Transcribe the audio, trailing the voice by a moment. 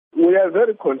We are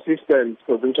very consistent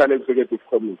provincial executive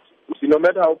committee. No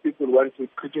matter how people want to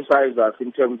criticize us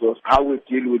in terms of how we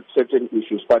deal with certain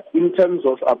issues, but in terms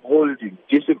of upholding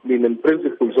discipline and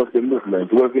principles of the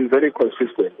movement, we have been very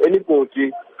consistent.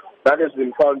 Anybody that has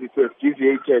been found to have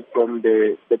deviated from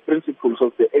the principles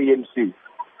of the ANC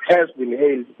has been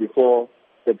hailed before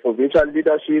the provincial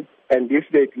leadership, and if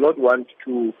they do not want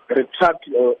to retract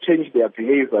or change their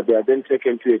behavior, they are then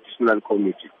taken to a disciplinary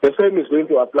committee. The same is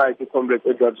going to apply to Comrade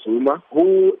Edward Zuma,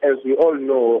 who, as we all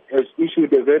know, has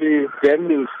issued a very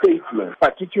damning statement,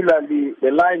 particularly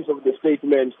the lines of the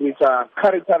statements which are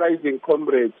characterizing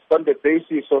comrades on the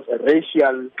basis of a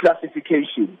racial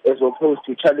classification as opposed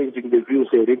to challenging the views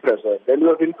they represent. And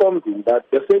we have informed him that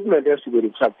the statement has to be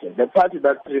retracted. The party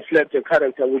that reflects a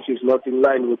character which is not in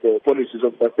line with the policies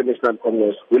of the National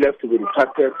Congress will have to be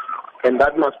retracted, and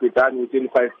that must be done within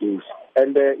 5 days.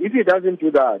 And if he doesn't do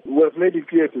that, we have made it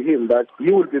clear to him that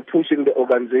he will be pushing the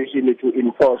organization to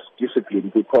enforce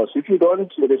discipline, because if you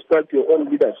don't respect your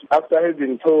own leadership, after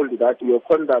having told that your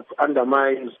conduct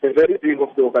undermines the very being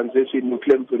of the organization you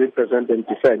claim to represent and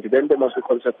defend, then there must be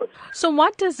consequences. So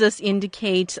what does this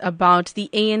indicate about the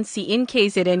ANC in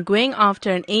KZN going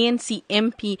after an ANC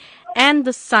MP and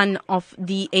the son of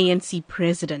the ANC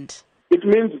president? It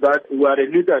means that we are a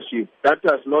leadership that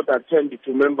does not attend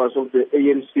to members of the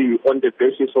ANC on the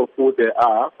basis of who they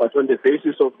are, but on the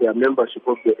basis of their membership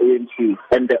of the ANC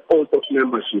and the oath of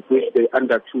membership which they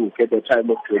undertook at the time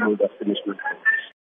of the establishment.